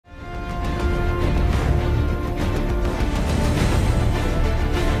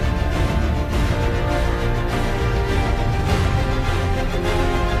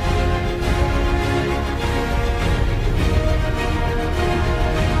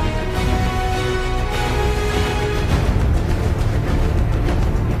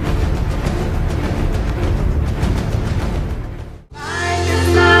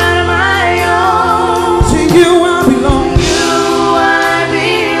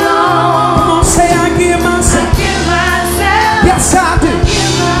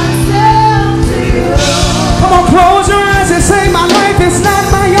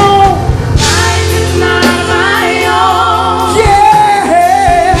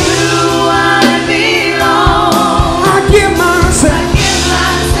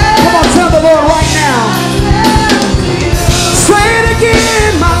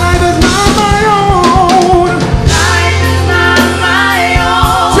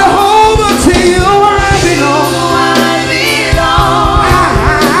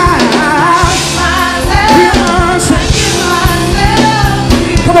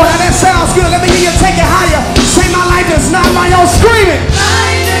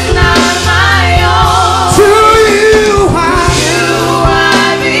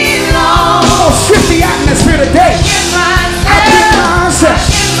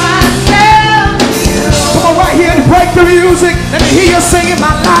give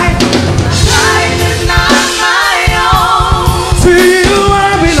my life. Life is not my own. To you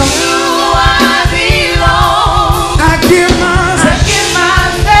I belong. You I belong. I give myself. I give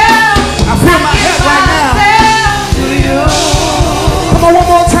myself. I feel my head right now. To you. Come on, one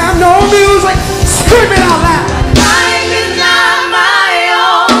more time. No music. Scream it out loud. Life is not my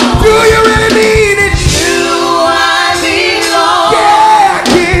own. Do you really mean it? You I belong. Yeah, I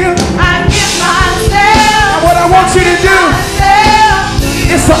give. I give myself. And what I want you to do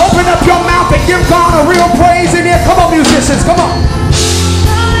is to open up your mouth and give God a real praise in here. Come on, musicians. Come on.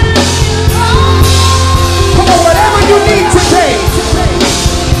 Come on, whatever you need today.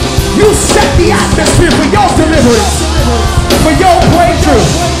 You set the atmosphere for your deliverance, for your breakthrough,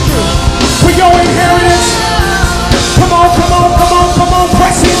 for your inheritance. Come on, come on, come on, come on.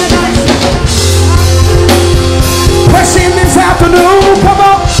 Press in tonight. Press in this afternoon. Come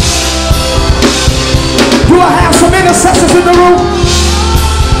on. Do I have some intercessors in the room?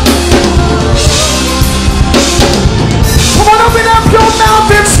 Come on, open up your mouth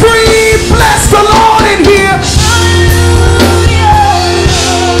and scream, bless the Lord in here.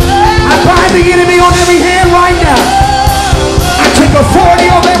 I bind the enemy on every hand right now. I take authority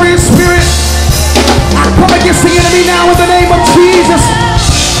on every spirit. I come against the enemy now in the name of Jesus.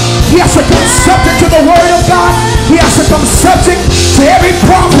 He has to come subject to the word of God. He has to come subject to every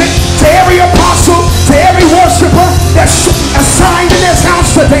prophet, to every apostle, to every worshiper that's assigned in this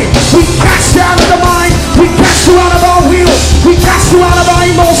house today. We cast you out of the mind. We cast you out of our will. We cast you out of our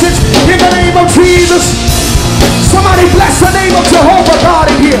emotions in the name of Jesus. Somebody bless the name of Jehovah God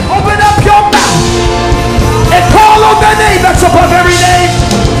in here. Open up your mouth and call on the name that's above every name.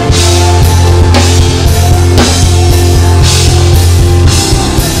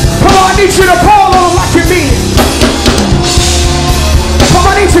 Come on, I need you to call on him like you mean it. Come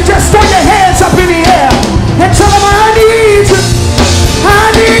on, I need you to just throw your hands up in the air and tell him, I need you.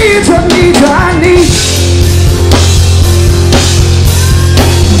 I need you, need you, I need you.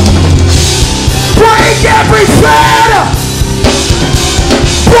 Break every fetter.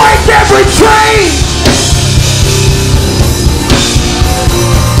 Break every chain.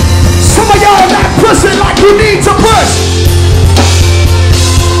 Some of y'all are not pushing like you need to push.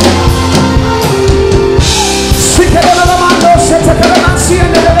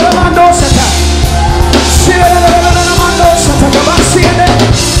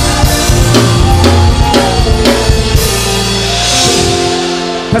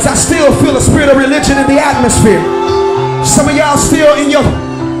 Because I still feel a spirit of religion in the atmosphere. Some of y'all still in your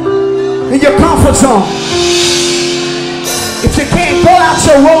comfort zone. If you can't go out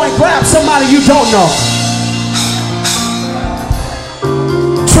your row and grab somebody you don't know,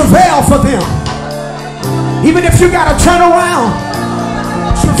 travail for them. Even if you gotta turn around,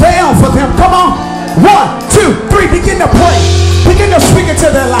 travail for them. Come on. 1, 2, 3. Begin to pray. Begin to speak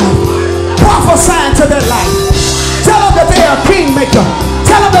into their life. Prophesy into their life. Tell them that they are a kingmaker.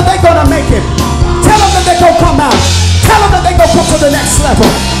 Tell them that they're gonna make it. Tell them that they're gonna come out. Tell them that they're gonna go to the next level.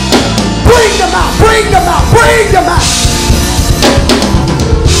 Bring them out. Bring them out. Bring them out.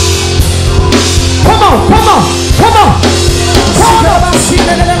 Come on. Come on. Come on.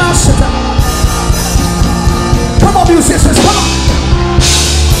 Come on, musicians. Come on.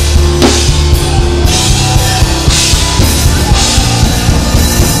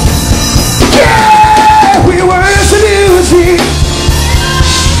 Yeah, we worship you, Jesus.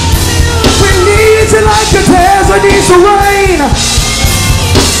 We need you like the desert needs the rain.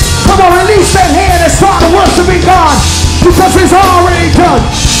 Come on, release that hand and start worshiping God, because it's already done.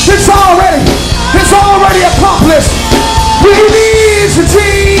 It's already accomplished. We need you,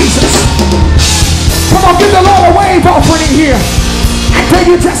 Jesus. Come on, give the Lord a wave offering in here. I tell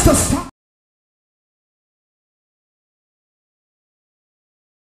you just to stop.